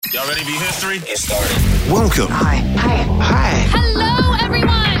Y'all ready for history? Get started. Welcome. Hi. Hello,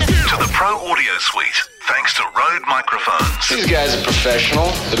 everyone. To the Pro Audio Suite, thanks to Rode Microphones. These guys are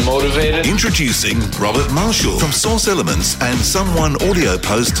professional. They're motivated. Introducing Robert Marshall from Source Elements and Someone Audio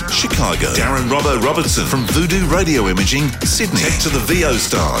Post, Chicago. Darren Robbo Robertson from Voodoo Radio Imaging, Sydney. Tech to the VO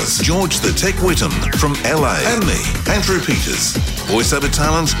Stars, George the Tech Whittam from LA. And me, Andrew Peters, voiceover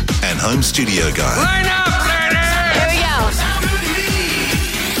talent and home studio guy. Line up, ladies! Here we go.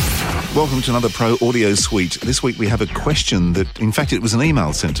 Welcome to another Pro Audio Suite. This week we have a question that, in fact, it was an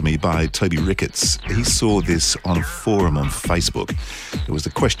email sent to me by Toby Ricketts. He saw this on a forum on Facebook. There was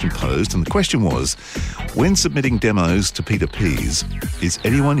a question posed, and the question was, when submitting demos to P2Ps, is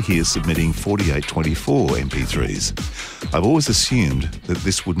anyone here submitting 4824 MP3s? I've always assumed that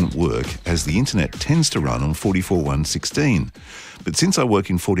this wouldn't work, as the internet tends to run on 44116. But since I work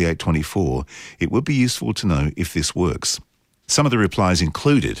in 4824, it would be useful to know if this works. Some of the replies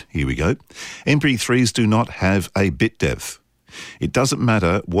included, here we go, MP3s do not have a bit depth. It doesn't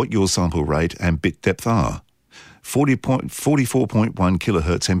matter what your sample rate and bit depth are. 44.1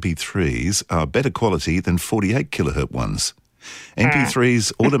 kilohertz MP3s are better quality than 48 kilohertz ones.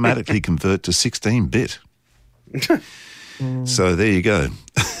 MP3s automatically convert to 16-bit. So there you go.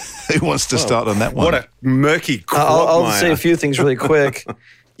 Who wants to start on that one? What a murky I'll say a few things really quick.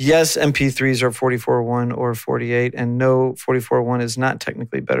 Yes, MP3s are 44.1 or 48, and no, 44.1 is not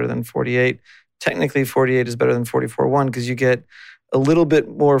technically better than 48. Technically, 48 is better than 44.1 because you get a little bit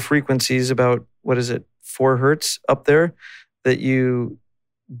more frequencies, about, 4 hertz up there, that you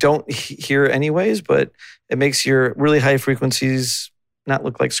don't hear anyways, but it makes your really high frequencies not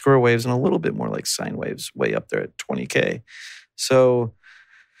look like square waves and a little bit more like sine waves way up there at 20K. So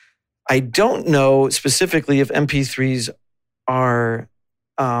I don't know specifically if MP3s are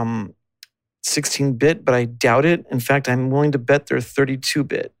 16-bit, but I doubt it. In fact, I'm willing to bet they're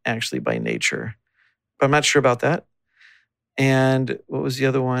 32-bit actually by nature, but I'm not sure about that. And what was the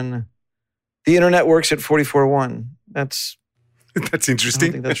other one? The internet works at 44.1. That's interesting.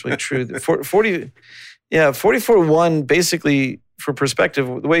 I don't think that's really true. 44.1 basically, for perspective,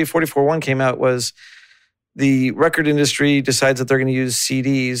 the way 44.1 came out was the record industry decides that they're going to use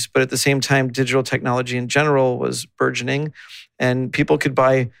CDs, but at the same time, digital technology in general was burgeoning, and people could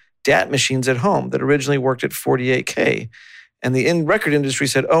buy DAT machines at home that originally worked at 48K. And the record industry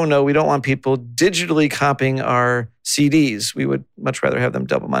said, oh no, we don't want people digitally copying our CDs. We would much rather have them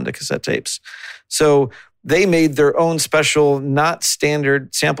double them onto cassette tapes. So they made their own special, not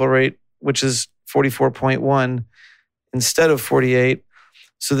standard sample rate, which is 44.1 instead of 48.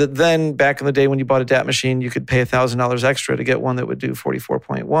 So that then back in the day when you bought a DAT machine, you could pay $1,000 extra to get one that would do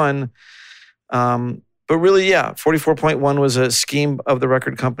 44.1. But really, 44.1 was a scheme of the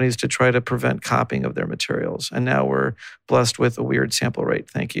record companies to try to prevent copying of their materials. And now we're blessed with a weird sample rate.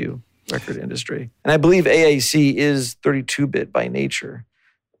 Thank you, record industry. And I believe AAC is 32-bit by nature,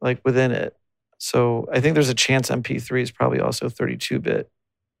 like within it. So I think there's a chance MP3 is probably also 32-bit,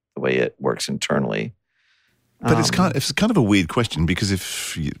 the way it works internally. But it's kind of a weird question, because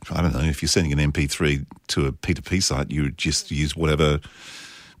if you're sending an MP3 to a P2P site, you would just use whatever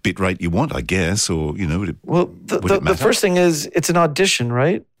bit rate you want, I guess, or would it? Well, the first thing is it's an audition,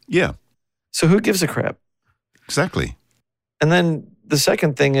 right? Yeah. So who gives a crap? Exactly. And then the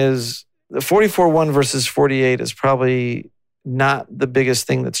second thing is the 44.1 versus 48 is probably not the biggest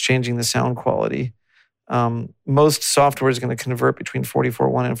thing that's changing the sound quality. Most software is going to convert between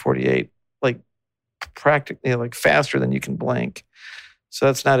 44.1 and 48, practically faster than you can blink. So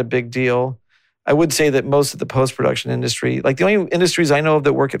that's not a big deal. I would say that most of the post-production industry, the only industries I know of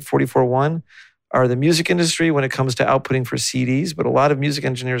that work at 44.1 are the music industry when it comes to outputting for CDs, but a lot of music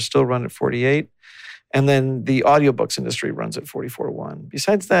engineers still run at 48. And then the audiobooks industry runs at 44.1.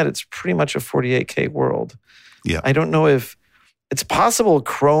 Besides that, it's pretty much a 48K world. Yeah. I don't know if it's possible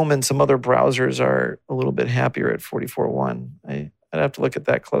Chrome and some other browsers are a little bit happier at 44.1. I'd have to look at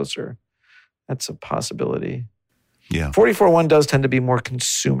that closer. That's a possibility. Yeah. 44.1 does tend to be more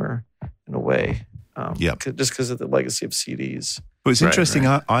consumer in a way. Just because of the legacy of CDs. Well, it's interesting.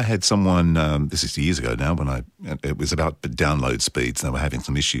 Right. I had someone, this is years ago now, it was about download speeds, and they were having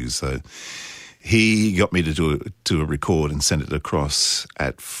some issues. So he got me to do a record and send it across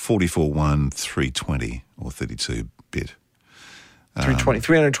at 44.1, 320 or 32-bit.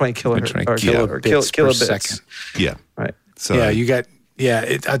 320 kilobits per second. Yeah. Right. So you got...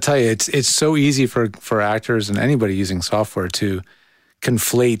 Yeah, I'll tell you, it's so easy for actors and anybody using software to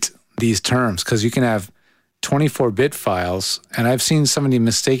conflate these terms, because you can have 24-bit files, and I've seen somebody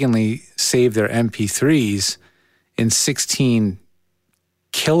mistakenly save their MP3s in 16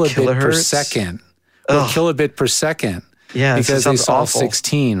 kilobit per second, or kilobit per second. Yeah, because they sounds saw awful.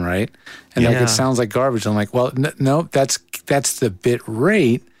 16, right? And like Yeah. it sounds like garbage. I'm like, well, no, that's the bit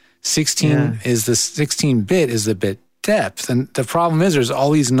rate. 16 is the 16 bit is the bit depth. And the problem is there's all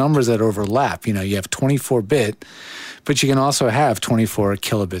these numbers that overlap. You know, you have 24 bit, but you can also have 24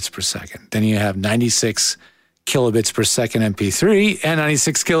 kilobits per second. Then you have 96 kilobits per second MP3 and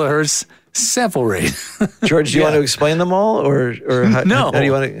 96 kilohertz sample rate. George, do you want to explain them all, or how, No. how do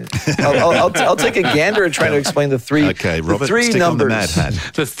you want to? I'll take a gander at trying to explain the three. Okay, Robert, the three stick numbers. on the mad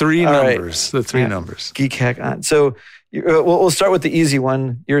hat. The three All right. numbers. The three numbers. Geek hack on. So we'll start with the easy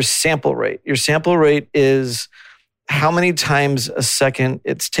one. Your sample rate. Your sample rate is how many times a second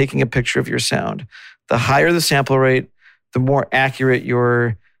it's taking a picture of your sound. The higher the sample rate, the more accurate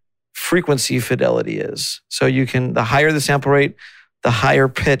your frequency fidelity is. So the higher the sample rate, the higher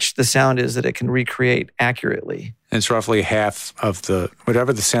pitch the sound is that it can recreate accurately. And it's roughly half of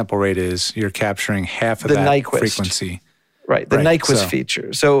whatever the sample rate is, you're capturing half of The that Nyquist. frequency. Right, the Right, Nyquist so-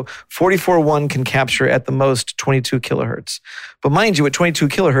 feature. So 44.1 can capture at the most 22 kilohertz. But mind you, at 22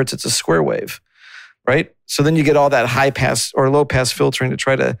 kilohertz, it's a square wave, right? So then you get all that high pass or low pass filtering to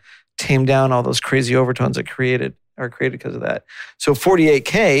try to tame down all those crazy overtones that are created because of that. So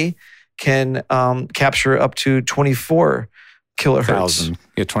 48K can capture up to 24 kilohertz.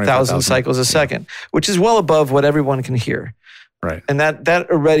 1,000 cycles a second, which is well above what everyone can hear. Right. And that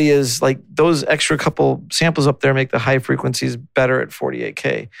already is like those extra couple samples up there make the high frequencies better at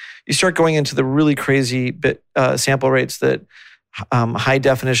 48K. You start going into the really crazy bit sample rates that high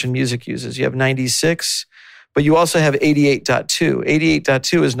definition music uses. You have 96, but you also have 88.2.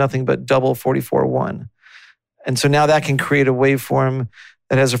 88.2 is nothing but double 44.1. And so now that can create a waveform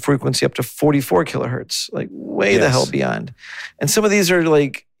that has a frequency up to 44 kilohertz, like way the hell beyond. And some of these are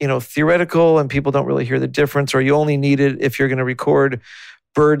like, theoretical and people don't really hear the difference, or you only need it if you're going to record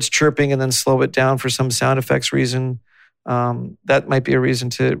birds chirping and then slow it down for some sound effects reason. That might be a reason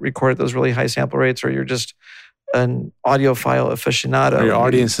to record at those really high sample rates, or you're just an audiophile aficionado. Or your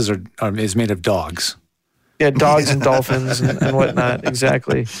audiences is made of dogs. Yeah, dogs and dolphins and whatnot,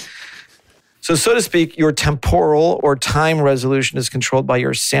 exactly. So to speak, your temporal or time resolution is controlled by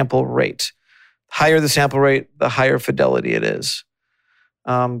your sample rate. Higher the sample rate, the higher fidelity it is.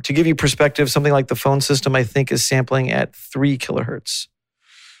 To give you perspective, something like the phone system, I think, is sampling at 3 kilohertz.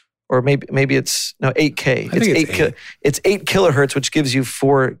 Or maybe it's 8K. It's 8 kilohertz, which gives you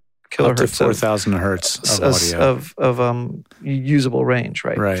 4 kilohertz. Up to 4,000 hertz of audio. Of usable range,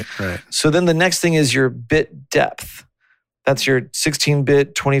 right? Right. So then the next thing is your bit depth. That's your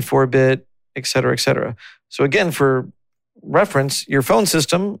 16-bit, 24-bit, et cetera, et cetera. So again, for reference, your phone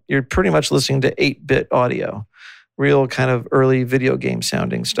system, you're pretty much listening to 8-bit audio, real kind of early video game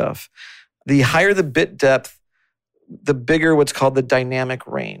sounding stuff. The higher the bit depth, the bigger what's called the dynamic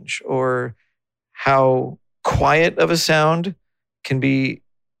range, or how quiet of a sound can be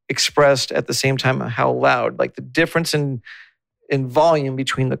expressed at the same time how loud, like the difference in volume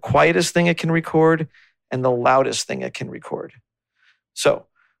between the quietest thing it can record and the loudest thing it can record. So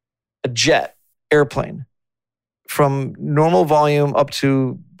a jet, airplane, from normal volume up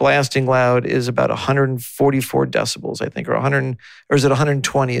to blasting loud is about 144 decibels, I think, or is it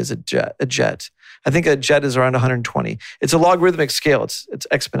 120 as a jet? I think a jet is around 120. It's a logarithmic scale. It's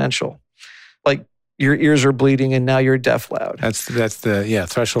exponential. Like your ears are bleeding and now you're deaf loud. That's the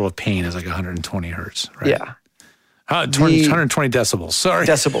threshold of pain is like 120 hertz, right? Yeah. 120 decibels. Sorry.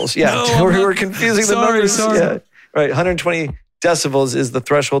 Decibels, yeah. No, We're confusing the numbers. Sorry. Yeah. Right, 120 decibels is the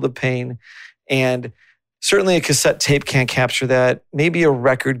threshold of pain. And certainly a cassette tape can't capture that. Maybe a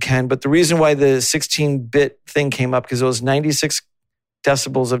record can. But the reason why the 16-bit thing came up, because it was 96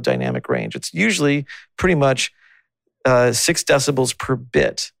 decibels of dynamic range. It's usually pretty much 6 decibels per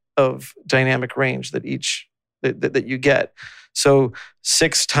bit of dynamic range that you get. So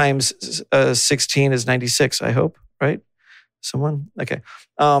 6 times 16 is 96, I hope, right? Someone? Okay.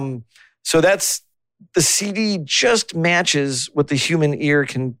 So that's the CD just matches what the human ear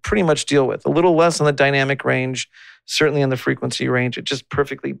can pretty much deal with. A little less on the dynamic range, certainly on the frequency range. It just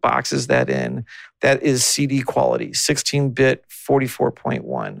perfectly boxes that in. That is CD quality, 16-bit,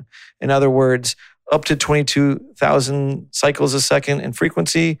 44.1. In other words, up to 22,000 cycles a second in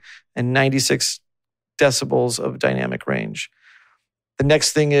frequency and 96 decibels of dynamic range. The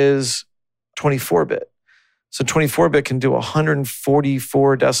next thing is 24-bit. So 24-bit can do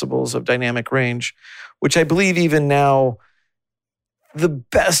 144 decibels of dynamic range, which I believe even now the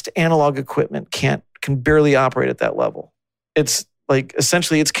best analog equipment can barely operate at that level. It's like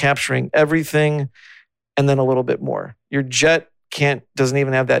essentially it's capturing everything and then a little bit more. Your jet doesn't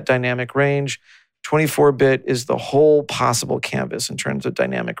even have that dynamic range. 24-bit is the whole possible canvas in terms of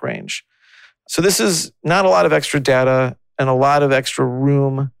dynamic range. So this is not a lot of extra data. and a lot of extra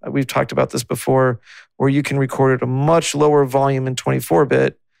room. We've talked about this before, where you can record at a much lower volume in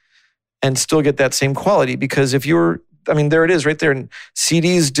 24-bit and still get that same quality. Because if there it is right there. And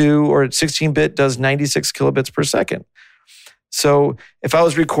CDs do, or 16-bit does 96 kilobits per second. So if I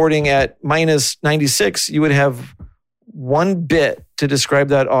was recording at minus 96, you would have 1 bit to describe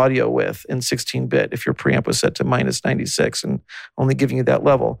that audio with in 16-bit if your preamp was set to minus 96 and only giving you that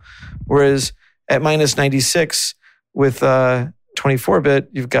level. Whereas at minus 96 with 24-bit,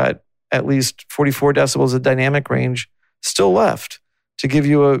 you've got at least 44 decibels of dynamic range still left to give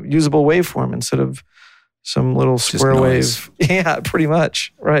you a usable waveform instead of some little square wave. Yeah, pretty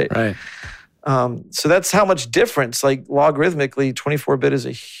much. Right. So that's how much difference, like logarithmically, 24-bit is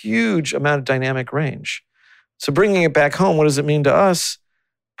a huge amount of dynamic range. So bringing it back home, what does it mean to us?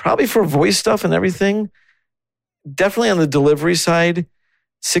 Probably for voice stuff and everything, definitely on the delivery side,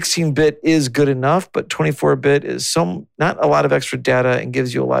 16-bit is good enough, but 24-bit is not a lot of extra data and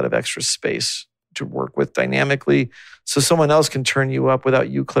gives you a lot of extra space to work with dynamically so someone else can turn you up without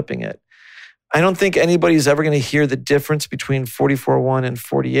you clipping it. I don't think anybody's ever going to hear the difference between 44.1 and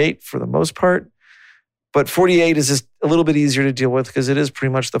 48 for the most part, but 48 is just a little bit easier to deal with because it is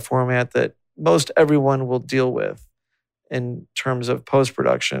pretty much the format that most everyone will deal with in terms of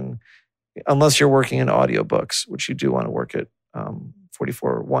post-production, unless you're working in audiobooks, which you do want to work at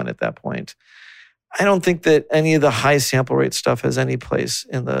 44.1 at that point. I don't think that any of the high sample rate stuff has any place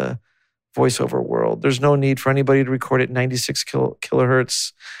in the voiceover world. There's no need for anybody to record at 96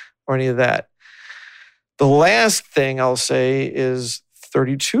 kilohertz or any of that. The last thing I'll say is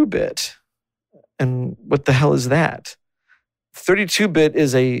 32-bit. And what the hell is that? 32-bit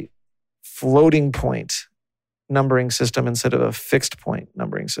is a floating point numbering system instead of a fixed point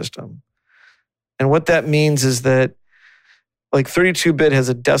numbering system. And what that means is that like 32-bit has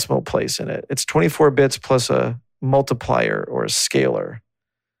a decimal place in it. It's 24 bits plus a multiplier or a scalar.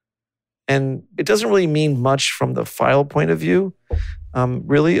 And it doesn't really mean much from the file point of view.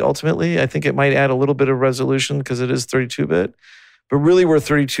 Really, ultimately, I think it might add a little bit of resolution because it is 32-bit. But really where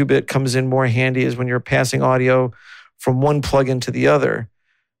 32-bit comes in more handy is when you're passing audio from one plugin to the other.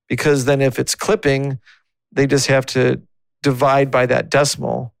 Because then if it's clipping, they just have to divide by that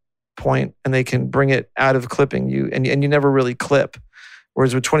decimal point and they can bring it out of clipping you. And you never really clip.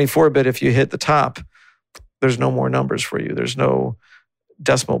 Whereas with 24-bit, if you hit the top, there's no more numbers for you. There's no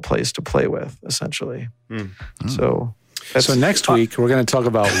decimal place to play with, essentially. So next week, we're going to talk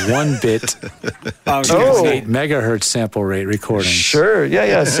about 1-bit 8 megahertz sample rate recordings. Sure,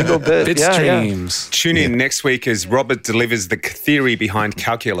 yeah, single bit. Bit streams. Yeah. Tune in next week as Robert delivers the theory behind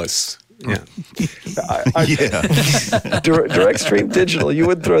calculus. Yeah. Direct stream digital, you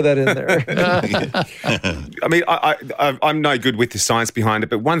would throw that in there. I mean, I'm no good with the science behind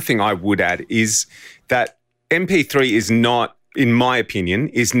it, but one thing I would add is that MP3 is not, in my opinion,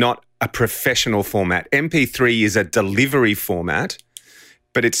 is not a professional format. MP3 is a delivery format,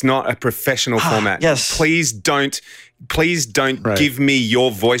 but it's not a professional format. Yes. Please don't give me your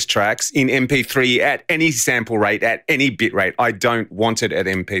voice tracks in MP3 at any sample rate, at any bit rate. I don't want it at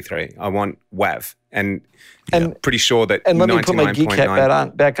MP3. I want WAV. And pretty sure that 99.9... And let me put my geek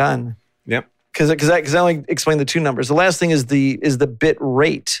hat back on. Yep. Because I only explained the two numbers. The last thing is the bit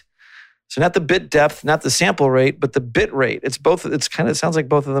rate. So not the bit depth, not the sample rate, but the bit rate. It's both. It's kind of sounds like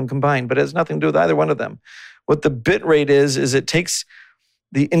both of them combined, but it has nothing to do with either one of them. What the bit rate is it takes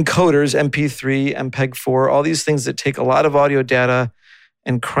the encoders, MP3, MPEG-4, all these things that take a lot of audio data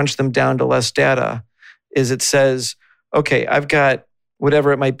and crunch them down to less data, is it says, okay, I've got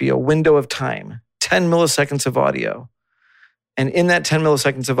whatever it might be, a window of time, 10 milliseconds of audio. And in that 10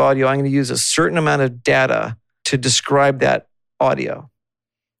 milliseconds of audio, I'm going to use a certain amount of data to describe that audio.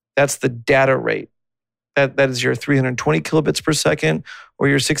 That's the data rate. That is your 320 kilobits per second or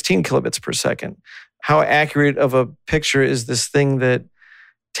your 16 kilobits per second. How accurate of a picture is this thing that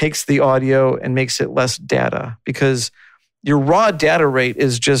takes the audio and makes it less data? Because your raw data rate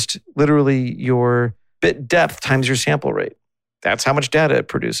is just literally your bit depth times your sample rate. That's how much data it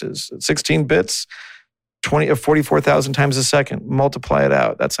produces. 16 bits, 44,000 times a second. Multiply it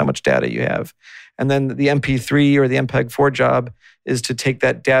out. That's how much data you have. And then the MP3 or the MPEG-4 job is to take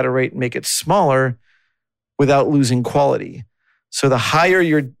that data rate and make it smaller without losing quality. So the higher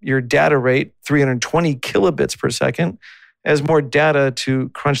your data rate, 320 kilobits per second, has more data to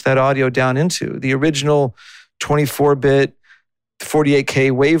crunch that audio down into. The original 24-bit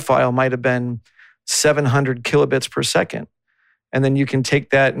 48K wave file might have been 700 kilobits per second. And then you can take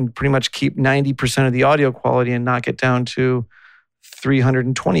that and pretty much keep 90% of the audio quality and knock it down to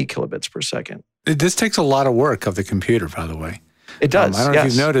 320 kilobits per second. This takes a lot of work of the computer, by the way. It does. I don't know if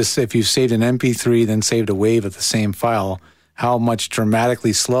you've noticed, if you've saved an MP3, then saved a wave of the same file, how much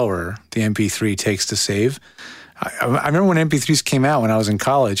dramatically slower the MP3 takes to save. I remember when MP3s came out when I was in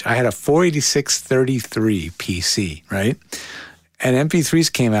college, I had a 48633 PC, right? And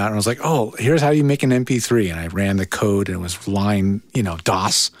MP3s came out and I was like, oh, here's how you make an MP3. And I ran the code and it was line,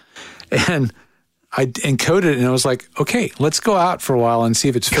 DOS. And I encoded it and I was like, okay, let's go out for a while and see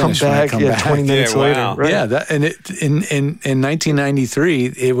if it's finished. Come back 20 minutes later. Right. Yeah, in 1993,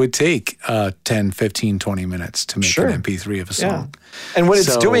 it would take 10, 15, 20 minutes to make an MP3 of a song. Yeah. And what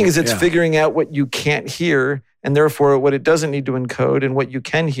it's doing is it's figuring out what you can't hear and therefore what it doesn't need to encode and what you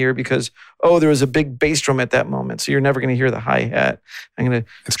can hear because, there was a big bass drum at that moment. So you're never going to hear the hi-hat. I'm going to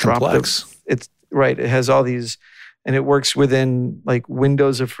drop complex. It's right. It has all these, and it works within like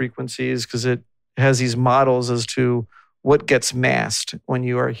windows of frequencies because it has these models as to what gets masked when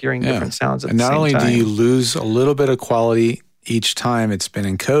you are hearing different sounds at the same time. And not only do you lose a little bit of quality each time it's been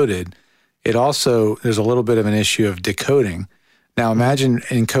encoded, it also, there's a little bit of an issue of decoding. Now imagine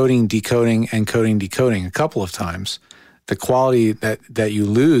encoding, decoding, encoding, decoding a couple of times. The quality that you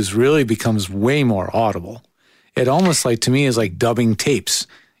lose really becomes way more audible. It almost like, to me, is like dubbing tapes.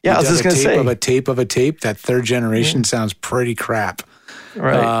 Yeah, I was just going to say. Of a tape of a tape, that third generation sounds pretty crap.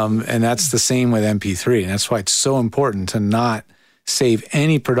 Right. And that's the same with MP3. And that's why it's so important to not save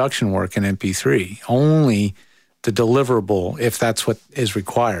any production work in MP3. Only the deliverable, if that's what is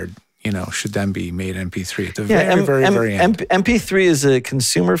required, should then be made MP3 at the very end. MP3 is a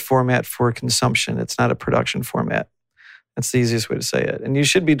consumer format for consumption. It's not a production format. That's the easiest way to say it. And you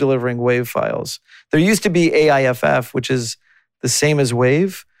should be delivering WAV files. There used to be AIFF, which is the same as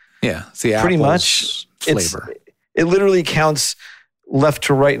WAV. Yeah, it's the pretty Apple's much flavor. It literally counts left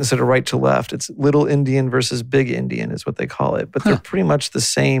to right instead of right to left. It's little Indian versus big Indian is what they call it. But they're pretty much the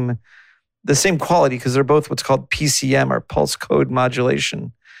same quality because they're both what's called PCM or pulse code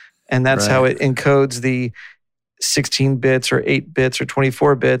modulation. And that's how it encodes the 16 bits or 8 bits or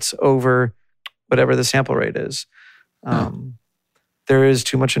 24 bits over whatever the sample rate is. There is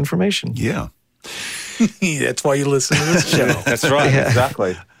too much information. Yeah. That's why you listen to this show. That's right,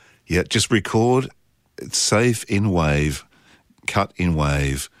 exactly. Yeah, just record, save in WAV, cut in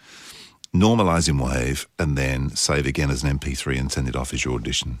WAV, normalize in WAV, and then save again as an MP3 and send it off as your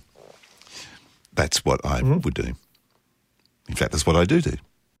audition. That's what I would do. In fact, that's what I do.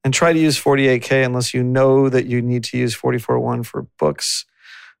 And try to use 48K unless you know that you need to use 44.1 for books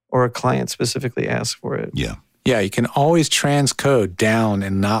or a client specifically asks for it. Yeah. Yeah, you can always transcode down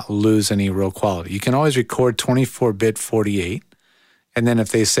and not lose any real quality. You can always record 24-bit 48, and then if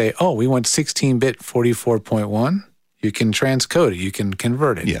they say, we want 16-bit 44.1, you can transcode it. You can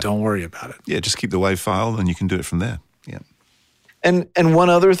convert it. Yeah. Don't worry about it. Yeah, just keep the WAV file and you can do it from there. Yeah. And one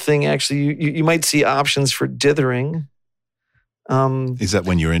other thing, actually, you might see options for dithering. Is that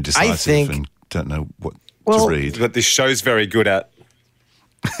when you're indecisive and don't know what to read? But this show's very good at.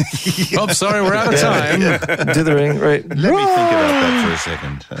 Oh, sorry, we're out of time. Dithering, right. Let me think about that for a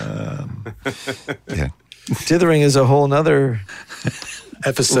second. Dithering is a whole nother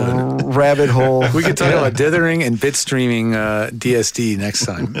episode. Rabbit hole. We could talk about dithering and bit streaming DSD next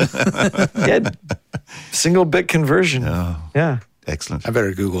time. Single bit conversion. Oh, yeah. Excellent. I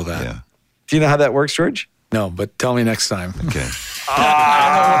better Google that. Yeah. Do you know how that works, George? No, but tell me next time. Okay.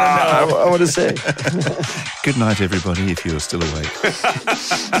 I want to say. Good night, everybody, if you're still awake. Well,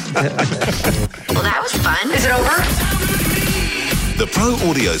 that was fun. Is it over? The Pro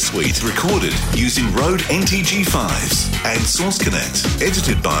Audio Suite recorded using Rode NTG5s and Source Connect.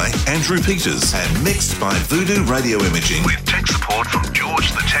 Edited by Andrew Peters and mixed by Voodoo Radio Imaging. With tech support from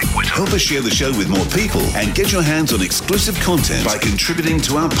George the Tech Witter. Help us share the show with more people and get your hands on exclusive content by contributing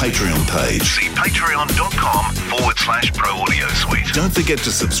to our Patreon page. See patreon.com/Pro Audio Suite. Don't forget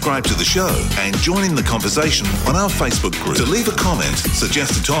to subscribe to the show and join in the conversation on our Facebook group. To leave a comment,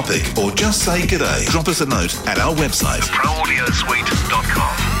 suggest a topic, or just say g'day, drop us a note at our website, theproaudiosuite.com.